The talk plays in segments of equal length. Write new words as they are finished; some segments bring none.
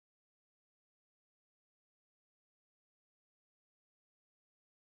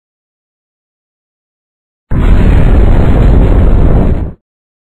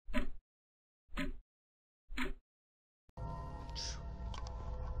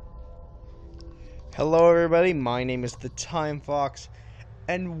Hello everybody, my name is the Time Fox,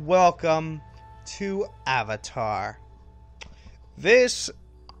 and welcome to Avatar. This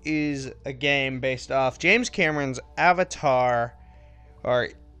is a game based off James Cameron's Avatar,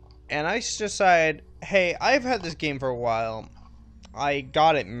 and I decided, hey, I've had this game for a while. I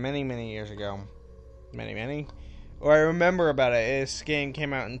got it many years ago. Or I remember about it. This game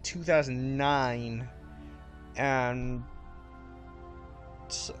came out in 2009, and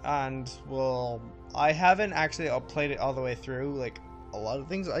well, I haven't actually played it all the way through. Like a lot of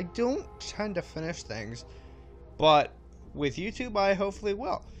things, I don't tend to finish things, but with YouTube, I hopefully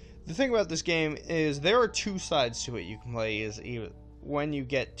will. The thing about this game is there are two sides to it. You can play is either when you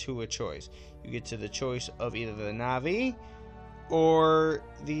get to a choice, you get to the choice of either the Navi or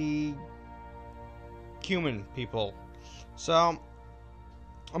the human people. So,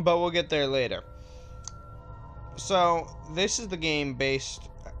 but we'll get there later. So this is the game based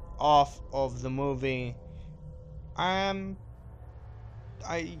off of the movie. I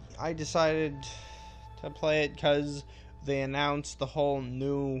decided to play it because they announced the whole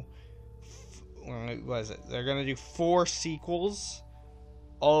new. What is it? They're gonna do 4 sequels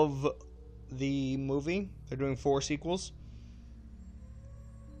of the movie. They're doing 4 sequels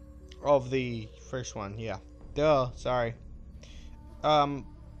of the first one. Yeah. Duh. Sorry.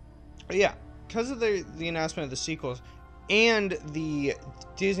 Yeah. Because of the announcement of the sequels and the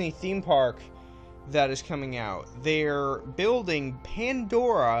Disney theme park that is coming out, they're building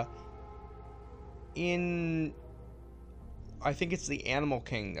Pandora in, I think it's the Animal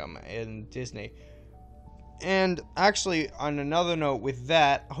Kingdom in Disney. And actually, on another note with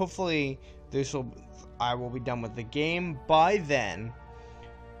that, hopefully I will be done with the game by then.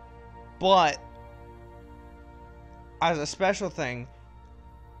 But as a special thing,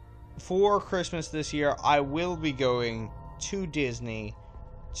 for Christmas this year, I will be going to Disney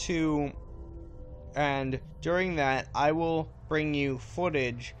and during that, I will bring you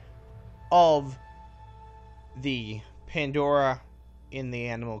footage of the Pandora in the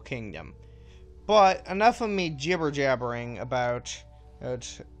Animal Kingdom. But enough of me jibber-jabbering about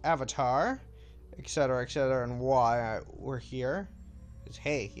Avatar, etc., and why we're here. Because,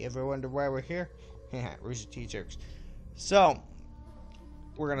 hey, you ever wonder why we're here? Rooster Teachers. So,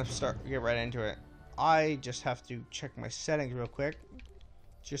 we're gonna get right into it. I just have to check my settings real quick,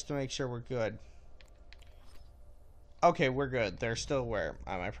 just to make sure we're good. Okay, we're good. They're still where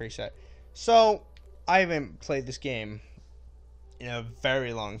on my preset. So I haven't played this game in a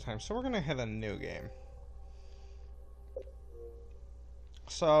very long time, so we're gonna hit a new game.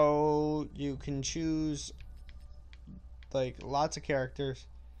 So you can choose like lots of characters.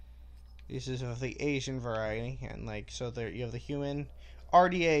 This is of the Asian variety, and like so there you have the human.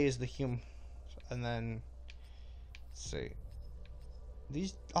 RDA is the human, and then let's see.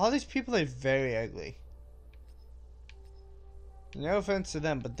 All these people are very ugly. No offense to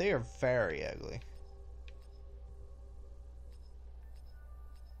them, but they are very ugly.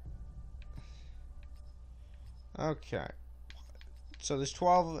 Okay, so there's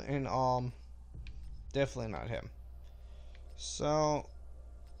 12 in all. Definitely not him. So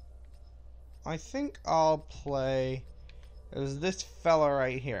I think I'll play. There's this fella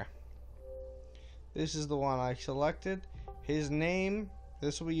right here. This is the one I selected. His name.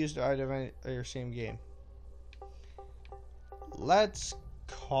 This will be used to identify your same game. Let's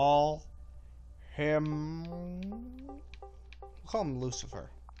call him. We'll call him Lucifer.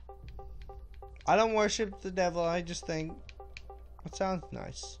 I don't worship the devil. I just think it sounds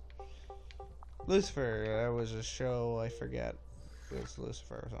nice. Lucifer. That was a show. I forget. It was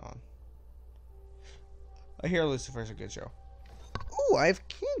Lucifer was on. I hear Lucifer's a good show. Oh, I have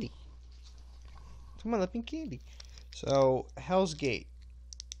candy. Someone left me candy. So, Hell's Gate.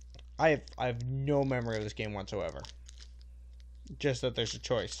 I have no memory of this game whatsoever. Just that there's a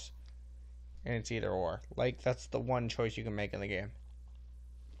choice. And it's either or. Like, that's the one choice you can make in the game.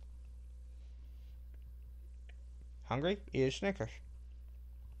 Hungry? Eat a Snickers.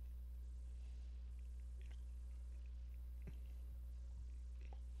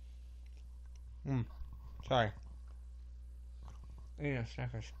 Sorry. Yeah,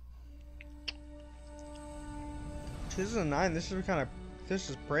 Snickers. This is a 9. This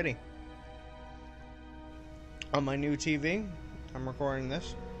is pretty. On my new TV, I'm recording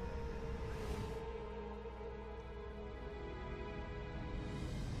this.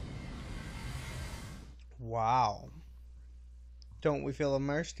 Wow. Don't we feel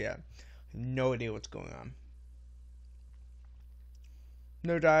immersed yet? No idea what's going on.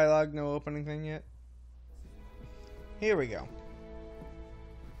 No dialogue, no opening thing yet. Here we go.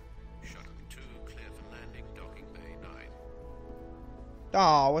 Shuttle 2 clear for landing, docking bay 9.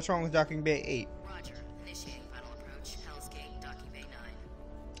 Aw, what's wrong with docking bay 8? Roger.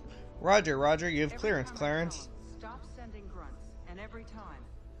 Roger, Roger, you have Every clearance, time I Clarence. phone, stop sending grunts, and every time,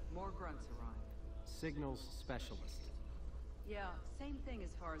 more grunts arrive. Signals specialist. Yeah, same thing as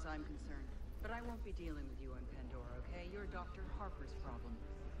far as I'm concerned. But I won't be dealing with you on Pandora, okay? You're Dr. Harper's problem.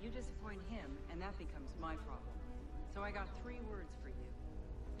 You disappoint him, and that becomes my problem. So I got 3 words for you.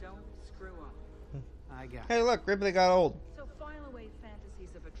 Don't screw up. I got Hey, look, Ripley got old. So file away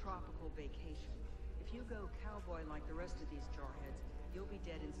fantasies of a tropical vacation. If you go cowboy like the rest of these jarheads, you'll be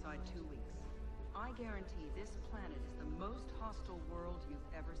dead inside 2 weeks. I guarantee this planet is the most hostile world you've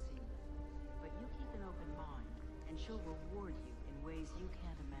ever seen. But you keep an open mind, and she'll reward you in ways you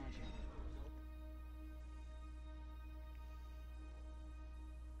can't imagine.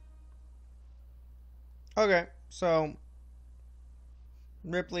 Okay, so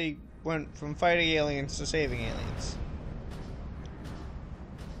Ripley went from fighting aliens to saving aliens.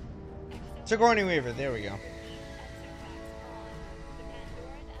 Sigourney Weaver, there we go. The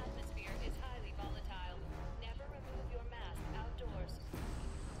Pandoran atmosphere is highly volatile. Never remove your mask outdoors.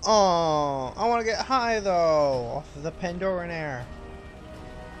 Oh, I want to get high though, off of the Pandoran air.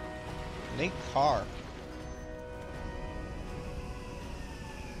 Neat car.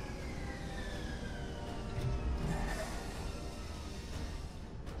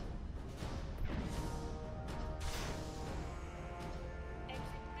 Exit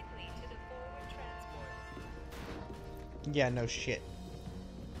quickly to the forward transport. Yeah, no shit.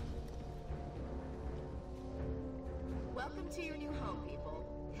 Welcome to your new home, people.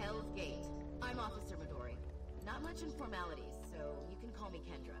 Hell's Gate. I'm Officer Midori. Not much in formalities, so you can call me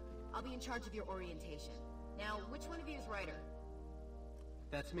Kendra. I'll be in charge of your orientation. Now, which one of you is Ryder?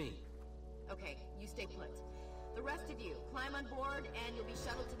 That's me. Okay, you stay put. The rest of you, climb on board and you'll be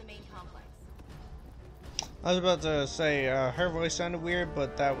shuttled to the main complex. I was about to say, her voice sounded weird,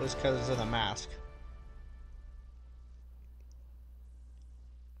 but that was because of the mask.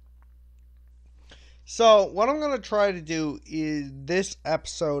 So, what I'm going to try to do is, this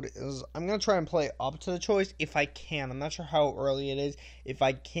episode is, I'm going to try and play up to the choice if I can. I'm not sure how early it is. If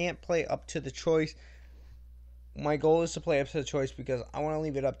I can't play up to the choice, my goal is to play up to the choice because I want to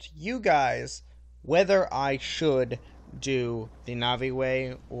leave it up to you guys whether I should do the Navi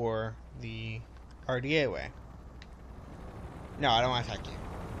way or the RDA way. No, I don't want to attack you.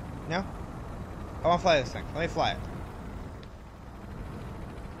 No? I want to fly this thing. Let me fly it.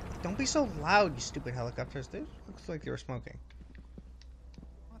 Don't be so loud, you stupid helicopters. They looks like they were smoking.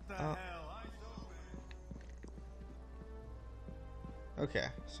 What the hell? Okay,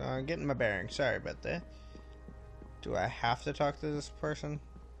 so I'm getting my bearings. Sorry about that. Do I have to talk to this person?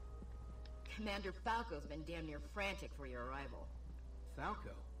 Commander Falco's been damn near frantic for your arrival.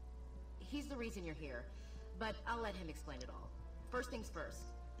 Falco. He's the reason you're here, but I'll let him explain it all. First things first,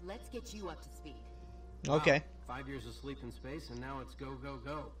 let's get you up to speed. Okay. Wow, 5 years of sleep in space, and now it's go, go,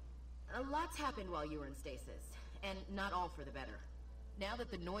 go. A lot's happened while you were in stasis, and not all for the better. Now that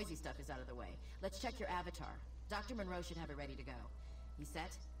the noisy stuff is out of the way, let's check your avatar. Dr. Monroe should have it ready to go. You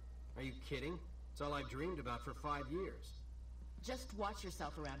set? Are you kidding? It's all I've dreamed about for 5 years. Just watch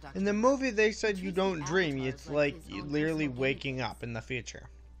yourself around Dr. In the Monroe. movie, they said you Treats don't the dream. avatars It's like like his you own literally personal waking guinea up in the future.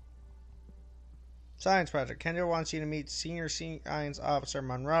 Science project. Kendra wants you to meet Senior Science Officer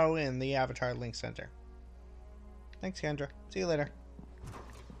Monroe in the Avatar Link Center. Thanks, Kendra. See you later.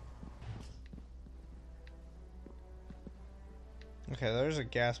 Okay, there's a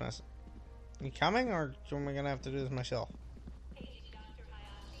gas mask. You coming, or am I gonna have to do this myself?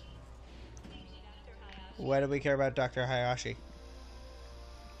 Why do we care about Dr. Hayashi?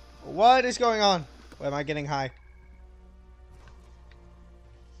 What is going on? Why am I getting high?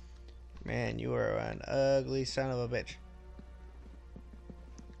 Man, you are an ugly son of a bitch.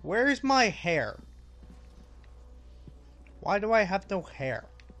 Where's my hair? Why do I have no hair?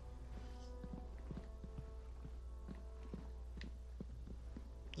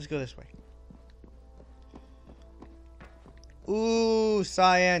 Let's go this way. Ooh,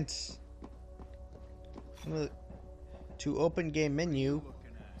 science. To open game menu,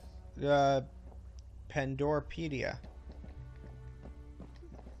 Pandorapedia.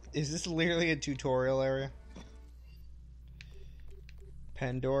 Is this literally a tutorial area?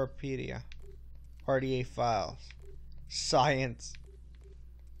 Pandorapedia. RDA files. Science.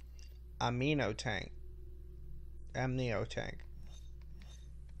 Amino tank. Amnio tank.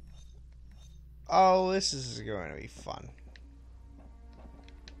 Oh, this is going to be fun.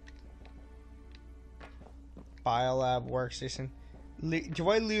 Biolab workstation. Do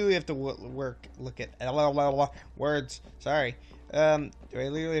I literally have to look at words? Sorry. Do I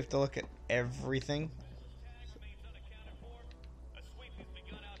literally have to look at everything?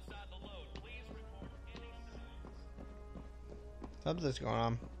 Something's going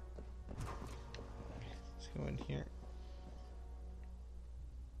on. Go in here.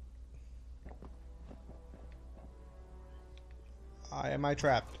 Am I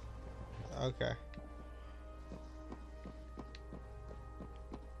trapped? Okay.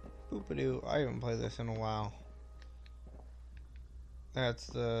 Boop-a-doo. I haven't played this in a while. That's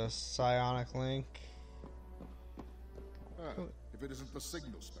the psionic link. If it isn't the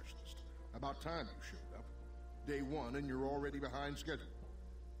signal specialist. About time you showed up. Day 1 and you're already behind schedule.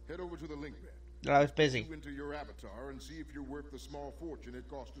 Head over to the link pad. I was busy. Go into your avatar and see if you're worth the small fortune it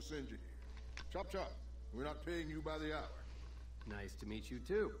costs to send you here. Chop chop. We're not paying you by the hour. Nice to meet you,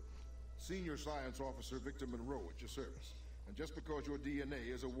 too. Senior Science Officer Victor Monroe at your service. And just because your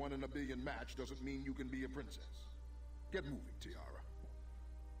DNA is a 1 in a billion match doesn't mean you can be a princess. Get moving, Tiara.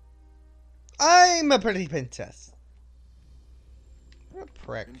 I'm a pretty princess. What a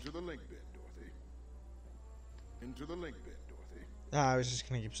prick. Into the link bin, Dorothy. Into the link bin, Dorothy. I was just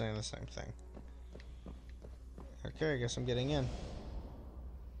gonna keep saying the same thing. Okay, I guess I'm getting in.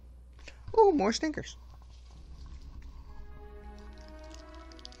 Ooh, more stinkers.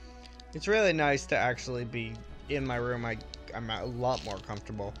 It's really nice to actually be in my room. I'm a lot more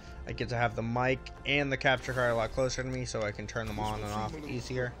comfortable. I get to have the mic and the capture card a lot closer to me, so I can turn them on and off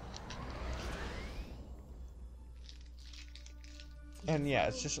easier. And yeah,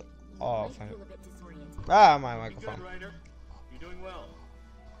 it's just all fun. Ah, my microphone. Good, Ryder. You're doing well.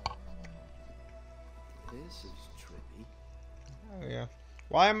 This is trippy. Oh yeah.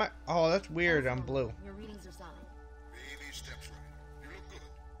 Why am I? Oh, that's weird. I'm blue. Your readings are solid. Baby steps, right. You look good.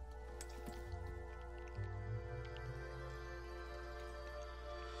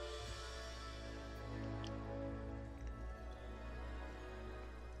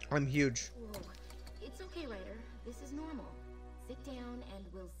 I'm huge. Whoa. It's okay, Ryder. This is normal. Sit down and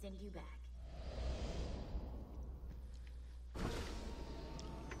we'll send you back.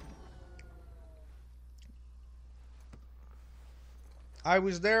 I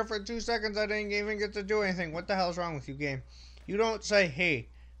was there for 2 seconds. I didn't even get to do anything. What the hell's wrong with you, game? You don't say, hey,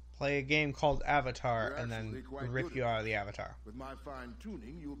 play a game called Avatar, You're and then actually quite rip good you at out of the Avatar. With my fine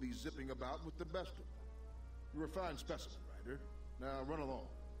tuning, you'll be zipping about with the best of them. You're a fine specimen, Ryder. Now run along.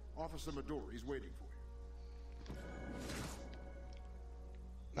 Officer Midori's waiting for you.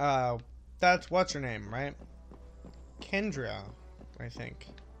 That's what's her name, right? Kendra, I think.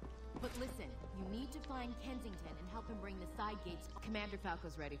 But listen, you need to find Kensington and help him bring the side gates. Commander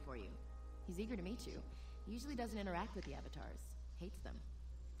Falco's ready for you. He's eager to meet you. He usually doesn't interact with the avatars. Hates them.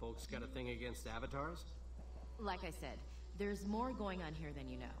 Folks got a thing against avatars? Like I said, there's more going on here than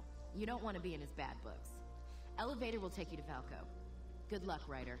you know. You don't want to be in his bad books. Elevator will take you to Falco. Good luck,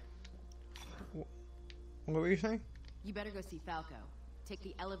 Ryder. What were you saying? You better go see Falco. Take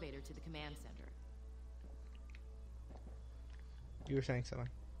the elevator to the command center. You were saying something.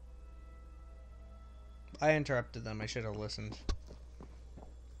 I interrupted them. I should have listened.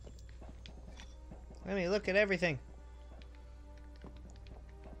 Let me look at everything.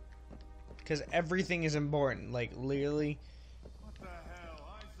 Because everything is important. Like, literally. What the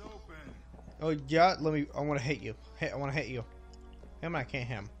hell? Eyes open. Oh, yeah. I want to hit you. I want to hit you. Him, I can't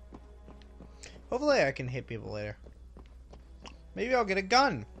hit him. Hopefully I can hit people later. Maybe I'll get a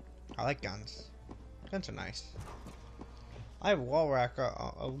gun. I like guns. Guns are nice. I have a wall rack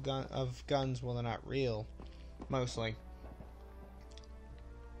of guns. Well, they're not real. Mostly.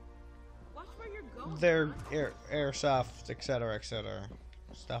 Watch where you're going. They're airsoft, etc., etc.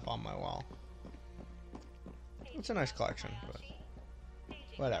 Stuff on my wall. It's a nice collection, but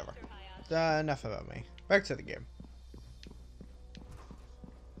whatever. Enough about me. Back to the game.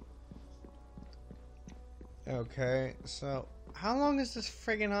 Okay, so how long is this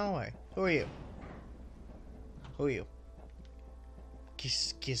friggin' hallway? Who are you? Who are you?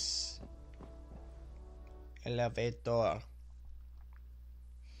 Kiss, kiss. Elevator.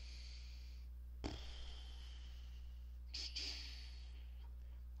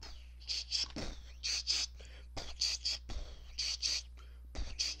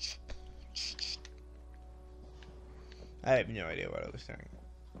 I have no idea what I was doing.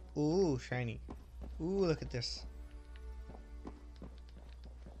 Ooh, shiny. Ooh, look at this.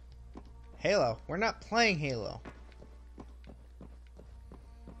 Halo. We're not playing Halo.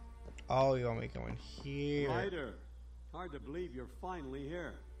 Oh, you want me going here? Ryder, hard to believe you're finally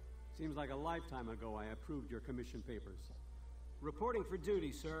here. Seems like a lifetime ago I approved your commission papers. Reporting for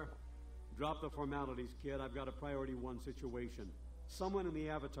duty, sir. Drop the formalities, kid. I've got a priority 1 situation. Someone in the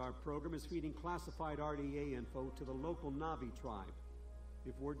Avatar program is feeding classified RDA info to the local Navi tribe.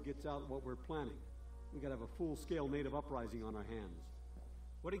 If word gets out what we're planning, we gotta have a full-scale native uprising on our hands.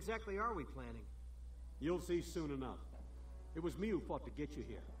 What exactly are we planning? You'll see soon enough. It was me who fought to get you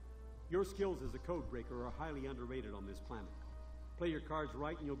here. Your skills as a code breaker are highly underrated on this planet. Play your cards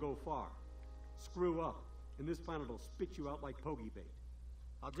right and you'll go far. Screw up, and this planet will spit you out like pokey bait.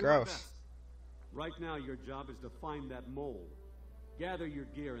 I'll do my Gross. best. Right now, your job is to find that mole. Gather your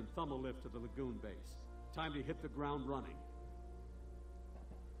gear and thumb a lift to the lagoon base. Time to hit the ground running.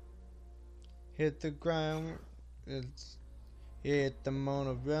 Hit the ground. It's hit the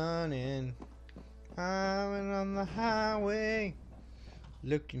motor running. I'm on the highway,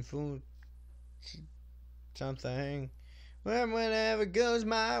 looking for something. Whenever goes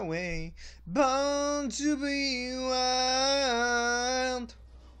my way, born to be wild.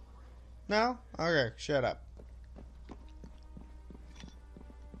 No? Okay, shut up.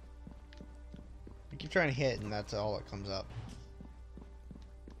 I keep trying to hit, and that's all that comes up.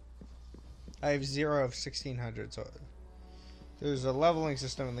 I have 0 of 1600, so there's a leveling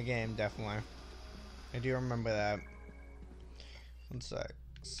system in the game, definitely. I do remember that. One sec.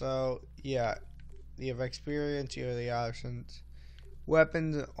 So, yeah. You have experience, you have the options.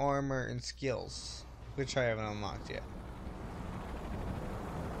 Weapons, armor, and skills. Which I haven't unlocked yet.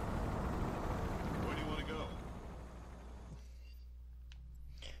 Where do you want to go?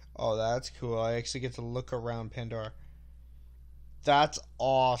 Oh, that's cool. I actually get to look around Pandora. That's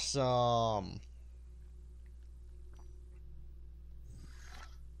awesome.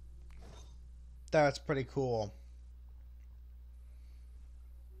 That's pretty cool.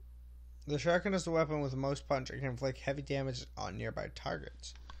 The shotgun is the weapon with the most punch and can inflict heavy damage on nearby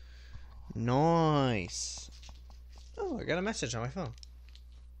targets. Nice. Oh, I got a message on my phone.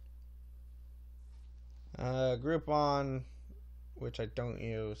 Groupon, which I don't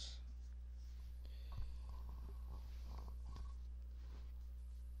use.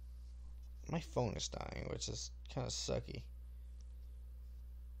 My phone is dying, which is kind of sucky.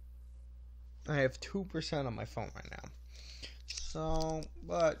 I have 2% on my phone right now. So,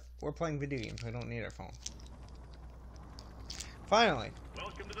 but we're playing video games. I don't need our phone. Finally.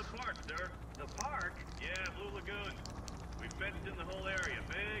 Welcome to the park, sir. The park? Yeah, Blue Lagoon. We've fenced in the whole area.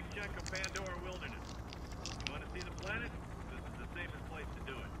 Big chunk of Pandora wilderness. You want to see the planet? This is the safest place to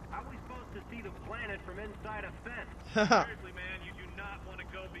do it. How are we supposed to see the planet from inside a fence? Seriously, man, you do not want to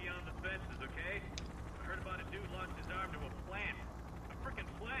go beyond the fences, okay? I heard about a dude lost his arm to a plant. A frickin'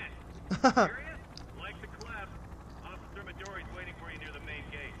 plant. Serious? Like the clap. Officer Midori's waiting for you near the main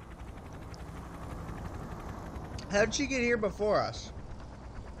gate. How'd she get here before us?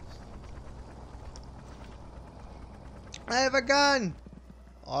 I have a gun!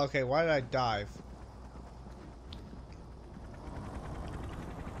 Okay, why did I dive?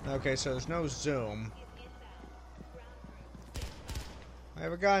 Okay, so there's no zoom. I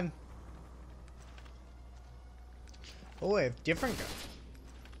have a gun. Oh, I have different guns.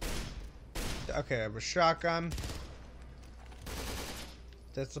 Okay, I have a shotgun.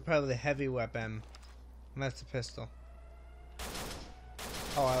 That's probably the heavy weapon. And that's a pistol.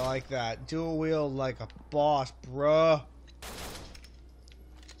 Oh, I like that. Dual wield like a boss, bruh.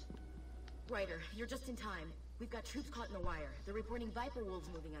 Ryder, you're just in time. We've got troops caught in the wire. They're reporting Viper wolves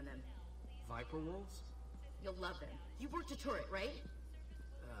moving on them. Viper wolves? You'll love them. You've worked a turret, right?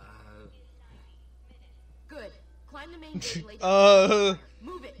 Good. Climb the main gate and lay down the wire.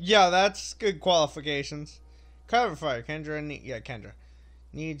 Move it! Yeah, that's good qualifications. Cover fire, Kendra. Kendra.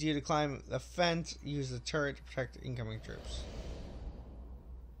 Needs you to climb the fence, use the turret to protect incoming troops.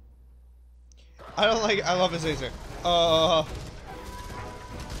 I love his laser. Was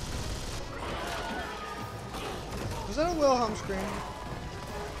that a Wilhelm scream?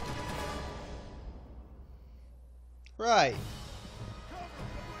 Right.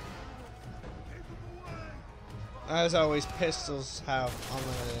 As always, pistols have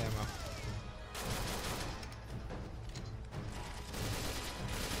unlimited ammo.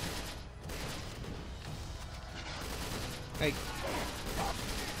 Hey.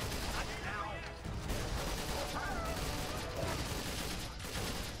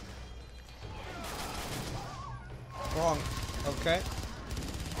 Wrong. Okay.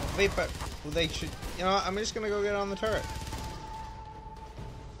 Wait, but they should. You know what? I'm just gonna go get on the turret.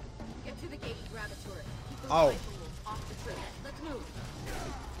 Get to the gate and grab a turret. Keep those Oh. Viper wolves off the turret. Let's move.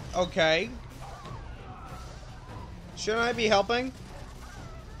 Okay. Shouldn't I be helping?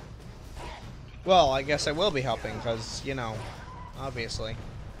 Well, I guess I will be helping, because, you know, obviously.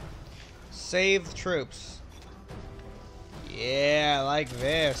 Save the troops. Yeah, like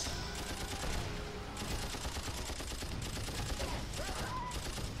this.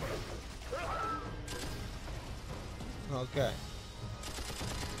 Okay.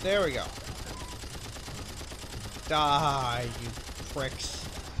 There we go. Die, you pricks.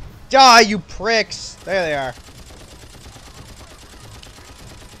 Die, you pricks! There they are.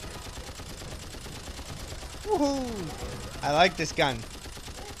 Woohoo! I like this gun.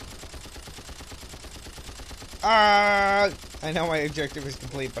 Ah! I know my objective is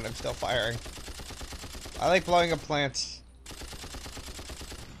complete, but I'm still firing. I like blowing up plants.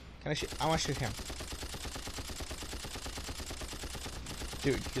 Can I shoot? I want to shoot him.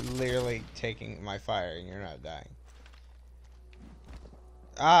 Dude, you're literally taking my fire and you're not dying.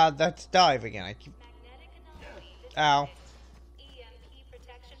 Ah, that's dive again. I keep... Ow.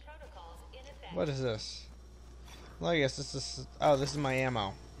 What is this? Well, I guess this is... Oh, this is my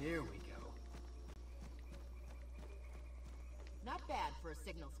ammo. Here we go. Not bad for a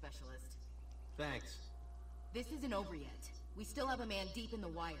signal specialist. Thanks. This isn't over yet. We still have a man deep in the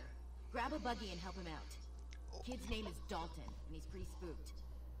wire. Grab a buggy and help him out. Kid's name is Dalton, and he's pretty spooked.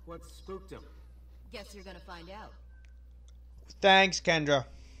 What spooked him? Guess you're gonna find out. Thanks, Kendra.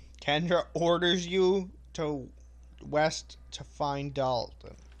 Kendra orders you to west to find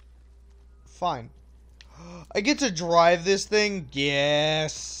Dalton. Fine. I get to drive this thing?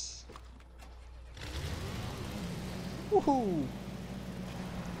 Yes. Woohoo.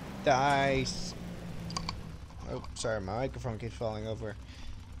 Nice. Oh, sorry, my microphone keeps falling over.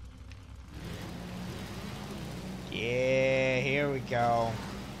 Yeah, here we go.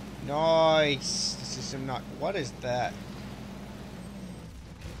 Nice. This is some not. What is that?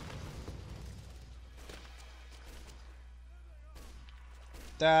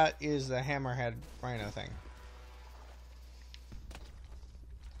 That is the hammerhead rhino thing,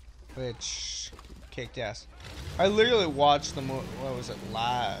 which kicked ass. I literally watched the movie. What was it?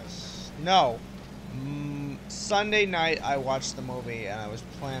 Sunday night I watched the movie and I was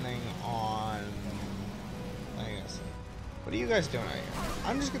planning on playing this. What are you guys doing out here?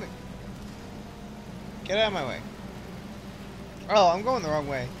 I'm just gonna get out of my way. Oh, I'm going the wrong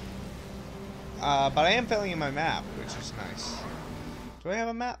way. But I am filling in my map, which is nice. Do I have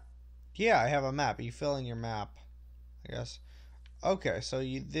a map? Yeah, I have a map. You fill in your map, I guess. Okay, so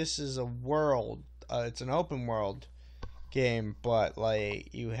this is a world. It's an open world game, but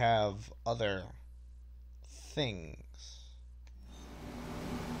like you have other things.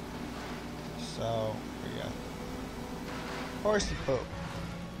 So here we go. Horsey poop.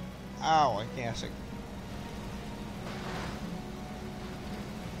 Ow! I can't see.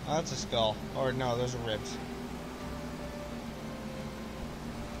 Oh, that's a skull. Or no, those are ribs.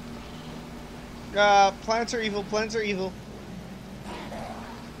 Plants are evil. Plants are evil.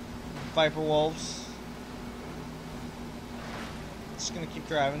 Viper wolves. Just gonna keep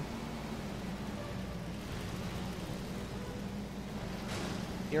driving.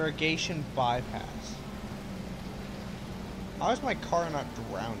 Irrigation bypass. How is my car not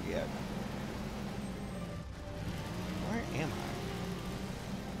drowned yet? Where am I?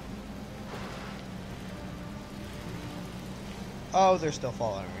 Oh, they're still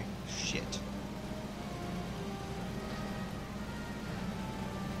following me. Shit.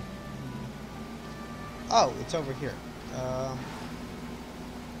 Oh, it's over here.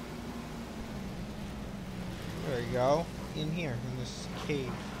 There we go. In here, in this cave.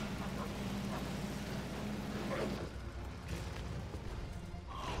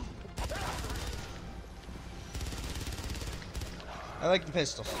 I like the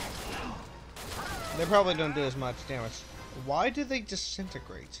pistols. They probably don't do as much damage. Why do they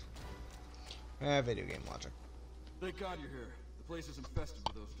disintegrate? Video game logic. Thank God you're here. The place is infested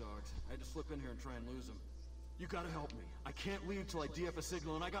with those dogs. I had to slip in here and try and lose them. You gotta help me. I can't leave till I DF a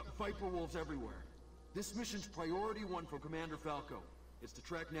signal, and I got Viper wolves everywhere. This mission's priority 1 from Commander Falco. It's to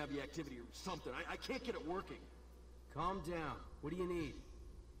track Navi activity or something. I can't get it working. Calm down. What do you need?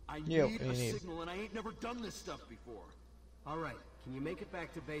 I need a signal, and I ain't never done this stuff before. All right. Can you make it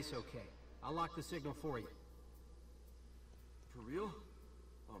back to base okay? I'll lock the signal for you. For real?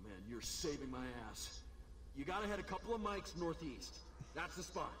 Oh man, you're saving my ass. You gotta head a couple of mics northeast. That's the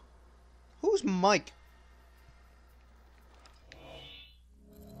spot. Who's Mike?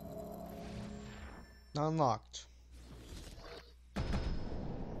 Unlocked.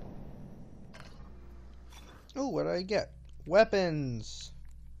 Oh, what did I get? Weapons.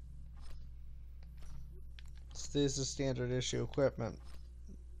 This is standard issue equipment.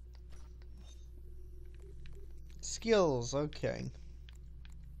 Skills, okay.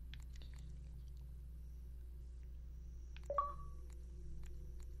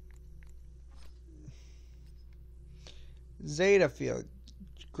 Zeta field.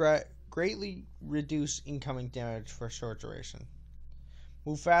 Greatly reduce incoming damage for a short duration.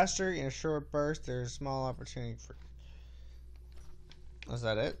 Move faster in a short burst. There's a small opportunity for... Is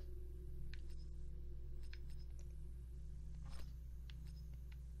that it?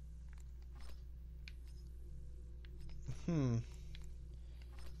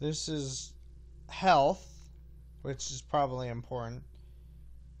 This is health. which is probably important.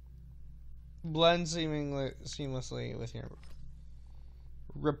 Blend seamlessly with your...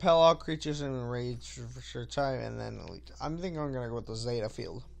 Repel all creatures in range for a short time, and then I'm thinking I'm gonna go with the Zeta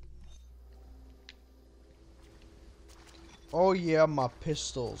field. Oh yeah, my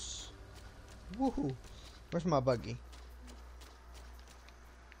pistols. Woohoo! Where's my buggy?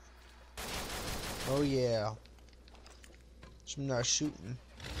 Oh yeah. Some not shooting.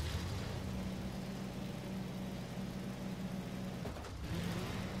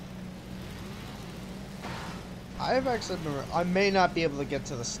 I may not be able to get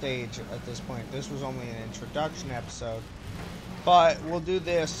to the stage at this point. This was only an introduction episode. But we'll do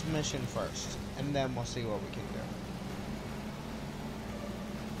this mission first, and then we'll see what we can do.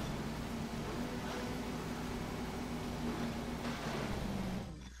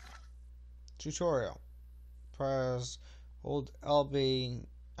 Tutorial. Press hold LB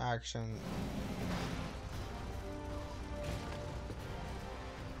action.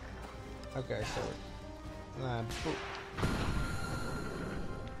 Okay, so yeah.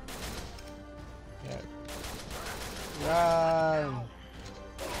 Run!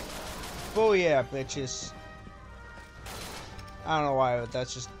 Booyah, bitches! I don't know why, but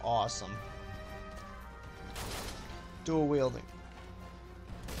that's just awesome. Dual wielding.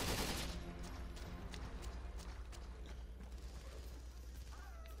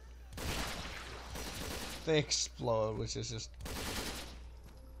 They explode, which is just...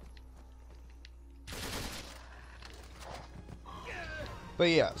 But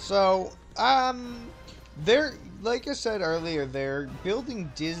yeah, so, they're, like I said earlier, they're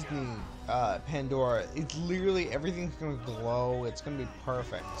building Disney, Pandora. It's literally, everything's gonna glow, it's gonna be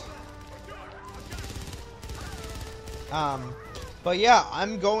perfect. But yeah,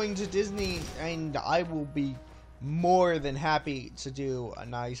 I'm going to Disney, and I will be more than happy to do a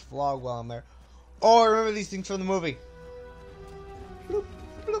nice vlog while I'm there. Oh, I remember these things from the movie. Bloop,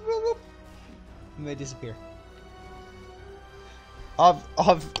 bloop, bloop, bloop. And they disappear. Of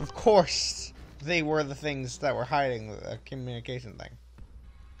course, they were the things that were hiding the communication thing.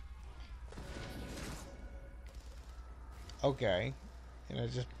 Okay. You know,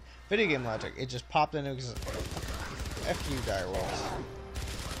 just video game logic. It just popped into existence. F you, direwolves.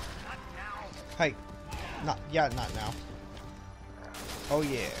 Hey. Not now. Oh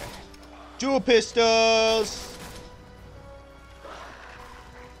yeah. Dual pistols!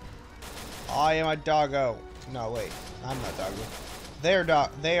 I am a doggo. No, wait. I'm not doggo.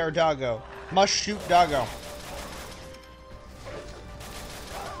 They are doggo. Must shoot doggo.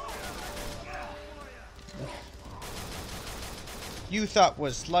 You thought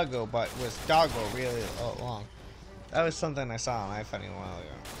was sluggo, but was doggo really long. That was something I saw on iFunny a while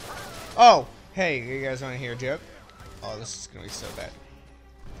ago. Oh! Hey, you guys want to hear a joke? Oh, this is gonna be so bad.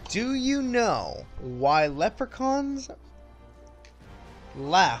 Do you know why leprechauns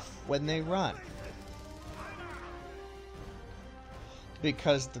laugh when they run?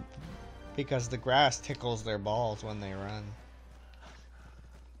 Because the grass tickles their balls when they run.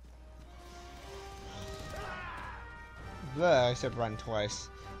 Bleh, I said run twice.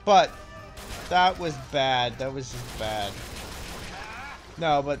 But that was bad. That was just bad.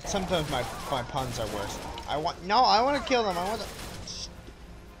 No, but sometimes my puns are worse. I want to kill them. I want to...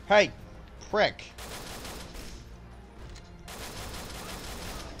 Hey, prick.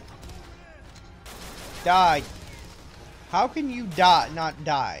 Die. How can you not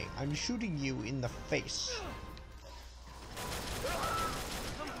die? I'm shooting you in the face.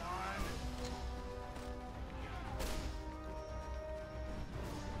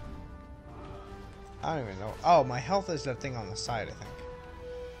 I don't even know. Oh, my health is that thing on the side, I think.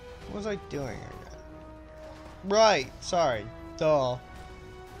 What was I doing again? Right, sorry. Duh.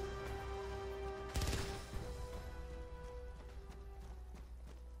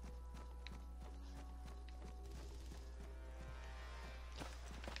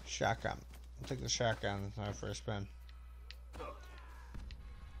 Shotgun. I'll take the shotgun when I first spin.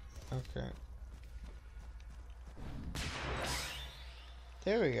 Okay.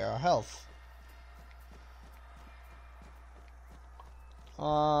 There we go. Health.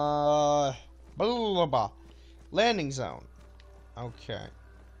 Blah, blah, blah. Landing zone. Okay.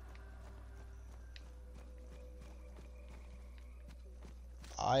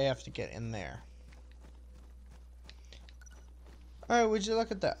 I have to get in there. Alright, would you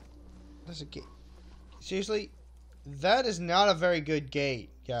look at that? There's a gate. Seriously? That is not a very good gate,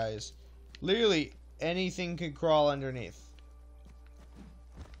 guys. Literally, anything could crawl underneath.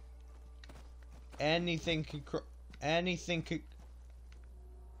 Anything could anything could...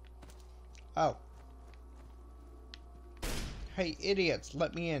 Oh. Hey, idiots,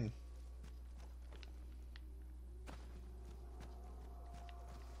 let me in.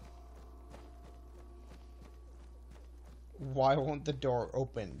 Why won't the door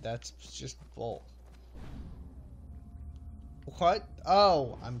open? That's just bull. What?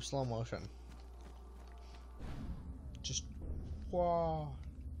 Oh, I'm slow motion. Just whoa,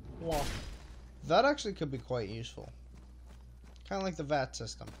 whoa. That actually could be quite useful. Kind of like the VAT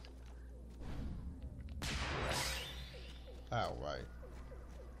system. Oh, right.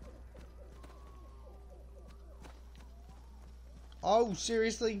 Oh,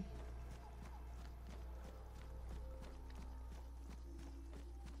 seriously?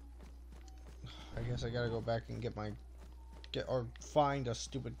 I guess I gotta go back and or find a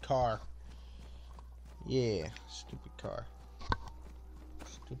stupid car. Yeah, stupid car.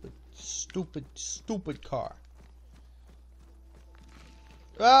 Stupid car.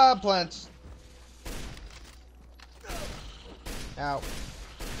 Ah, plants. Ow.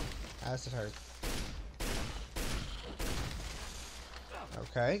 Acid hurt.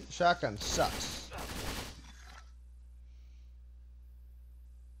 Okay, shotgun sucks.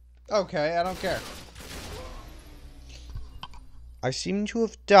 Okay, I don't care. I seem to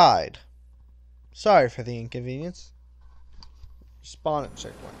have died. Sorry for the inconvenience. Spawn at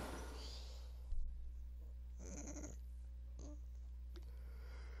checkpoint.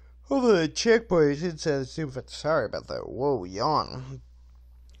 Over the checkpoint, it said super sorry about that. Whoa, yawn.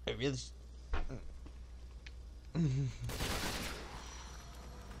 I really.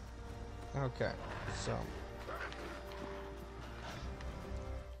 Okay, so.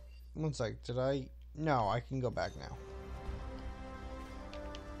 One sec, did I? No, I can go back now.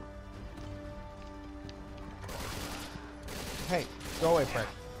 Hey, go away, prick.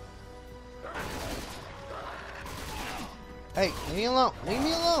 Hey, leave me alone. Leave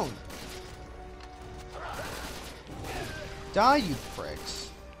me alone. Die, you pricks.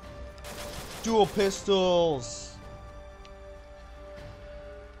 Dual pistols.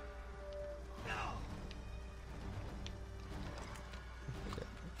 Okay.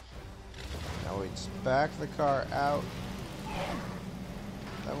 Now we just back the car out.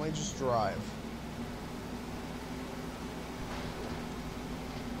 Then we just drive.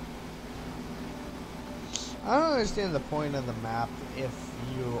 I don't understand the point of the map if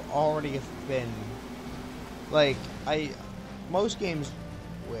you already have been, like, most games,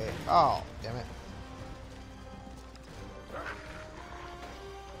 wait, oh, damn it.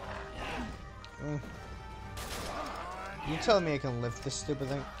 You telling me I can lift this stupid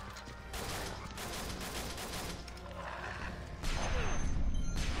thing?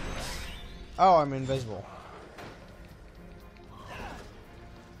 Oh, I'm invisible.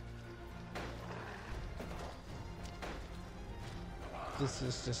 This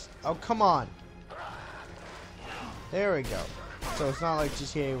is just... Oh, come on. There we go. So it's not like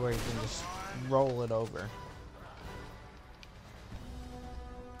GTA where you can just roll it over.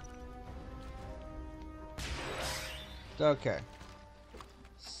 Okay.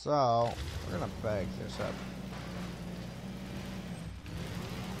 So, we're gonna bag this up.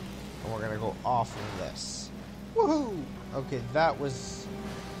 And we're gonna go off of this. Woohoo! Okay, that was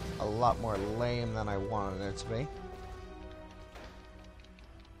a lot more lame than I wanted it to be.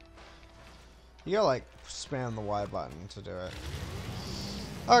 You gotta, like, spam the Y button to do it.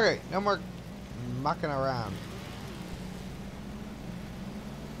 Okay, no more mucking around.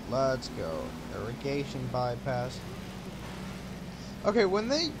 Let's go. Irrigation bypass. Okay, when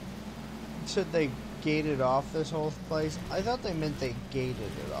they said they gated off this whole place, I thought they meant they gated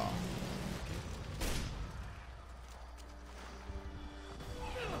it off.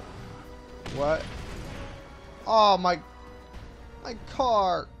 What? Oh, my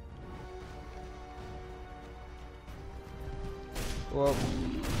car. Whoa.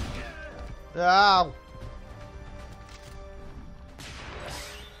 Ow.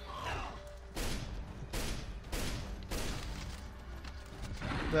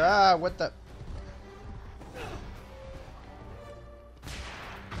 Ah, what the?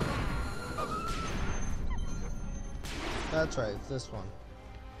 That's right, it's this one.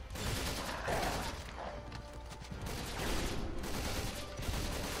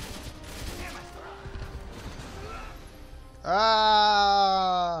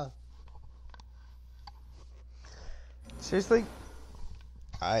 Ah! Seriously?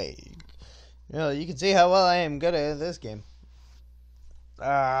 You can see how well I am good at this game. If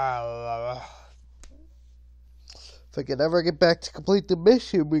I could ever get back to complete the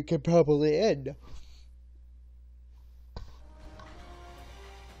mission, we could probably end.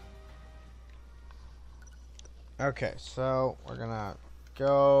 Okay, so we're gonna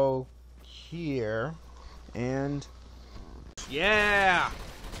go here and yeah,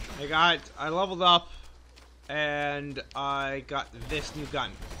 I leveled up and I got this new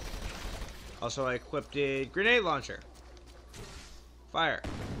gun. Also, I equipped a grenade launcher. Fire.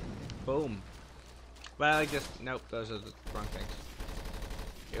 Boom. But I like this. Nope, those are the wrong things.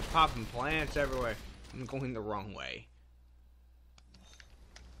 You're popping plants everywhere. I'm going the wrong way.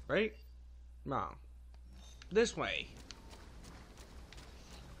 Right? Wrong. This way.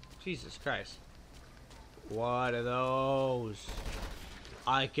 Jesus Christ. What are those?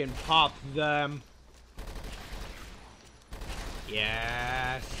 I can pop them.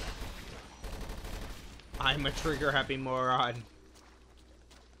 Yes. I'm a trigger happy moron.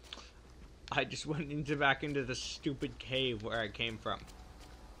 I just went back into the stupid cave where I came from.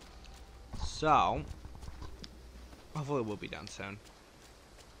 So, hopefully we'll be done soon.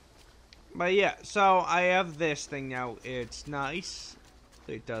 But yeah, so I have this thing now. It's nice.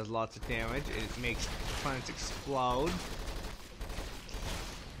 It does lots of damage. It makes planets explode.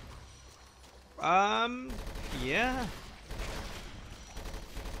 Yeah.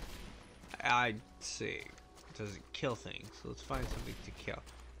 I'd see. Does it kill things? So let's find something to kill.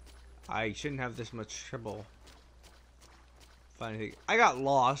 I shouldn't have this much trouble finding. I got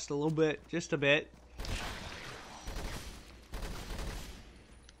lost a little bit, just a bit.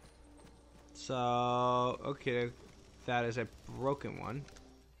 So, okay, that is a broken one.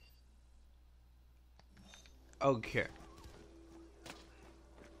 Okay.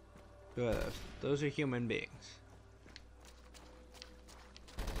 Good. Those are human beings.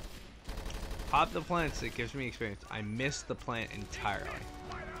 Pop the plants, it gives me experience. I missed the plant entirely.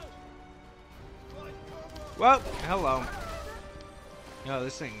 Well, hello. No,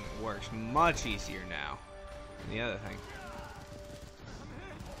 this thing works much easier now than the other thing.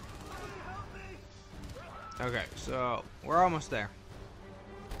 Okay, so we're almost there.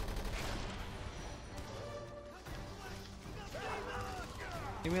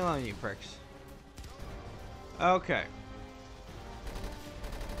 Leave me alone, you pricks. Okay.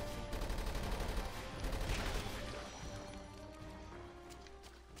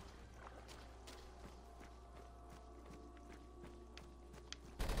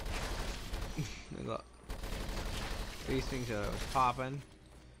 Look. These things that I was popping.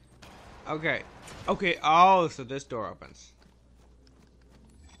 Okay. Okay. Oh, so this door opens.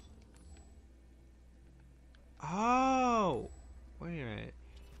 Oh. Wait a minute.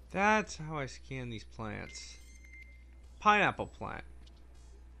 That's how I scan these plants. Pineapple plant.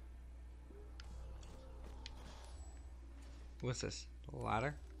 What's this? A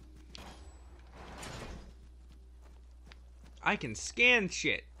ladder? I can scan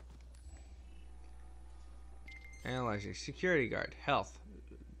shit. Analyzing. Security guard. Health.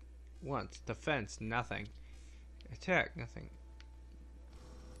 Once. Defense. Nothing. Attack. Nothing.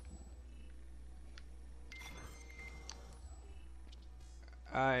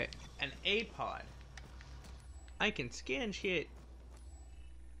 An A-pod. I can scan shit.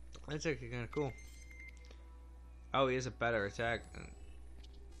 That's actually kind of cool. Oh, he has a better attack.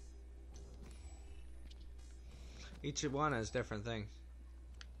 Each one has different things.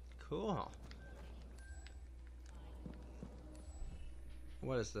 Cool.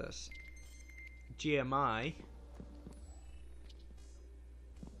 What is this? GMI.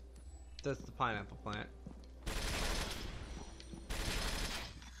 That's the pineapple plant.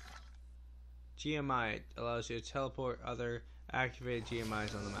 GMI allows you to teleport other activated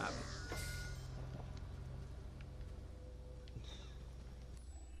GMIs on the map.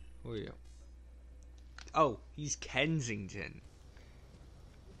 Who are you? Oh, he's Kensington.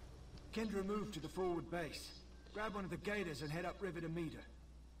 Kendra moved to the forward base. Grab one of the gators and head upriver to meet her.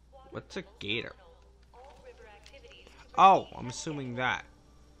 What's a gator? Oh, I'm assuming that.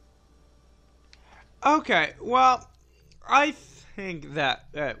 Okay, well, I think that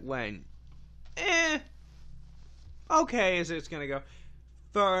went okay as it's gonna go.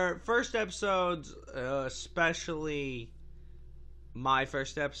 For first episodes, especially my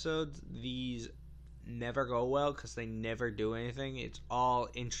first episodes, these never go well because they never do anything. It's all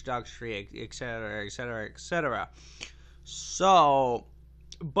introductory, etc., etc., etc. So,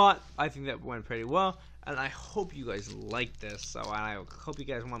 but I think that went pretty well, and I hope you guys like this. So I hope you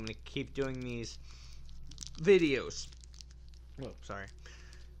guys want me to keep doing these videos. Oh, sorry.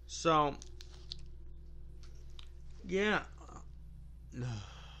 So, yeah.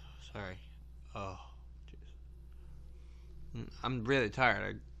 Sorry. Oh, jeez. I'm really tired.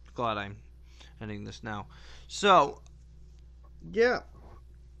 I'm glad I'm ending this now. So, yeah.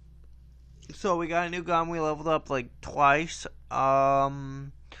 So we got a new gun. We leveled up like twice.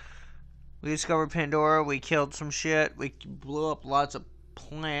 We discovered Pandora. We killed some shit. We blew up lots of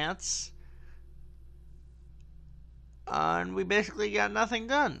plants. And we basically got nothing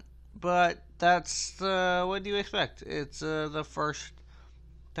done. But that's, what do you expect? It's the first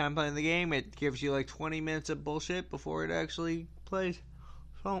time playing the game. It gives you like 20 minutes of bullshit before it actually place.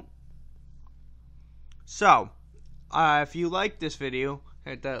 So, if you like this video,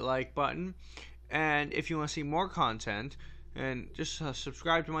 hit that like button. And if you want to see more content, and just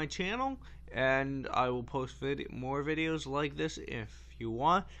subscribe to my channel, and I will post more videos like this if you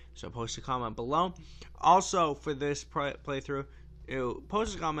want. So post a comment below. Also, for this playthrough,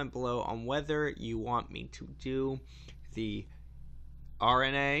 post a comment below on whether you want me to do the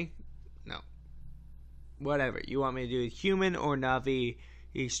whatever you want me to do, human or Navi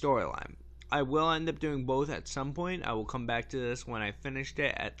storyline. I will end up doing both at some point. I will come back to this when I finished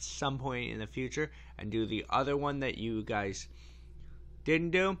it at some point in the future and do the other one that you guys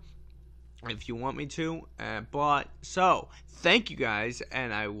didn't do, if you want me to. So, thank you guys,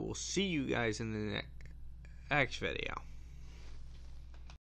 and I will see you guys in the next video.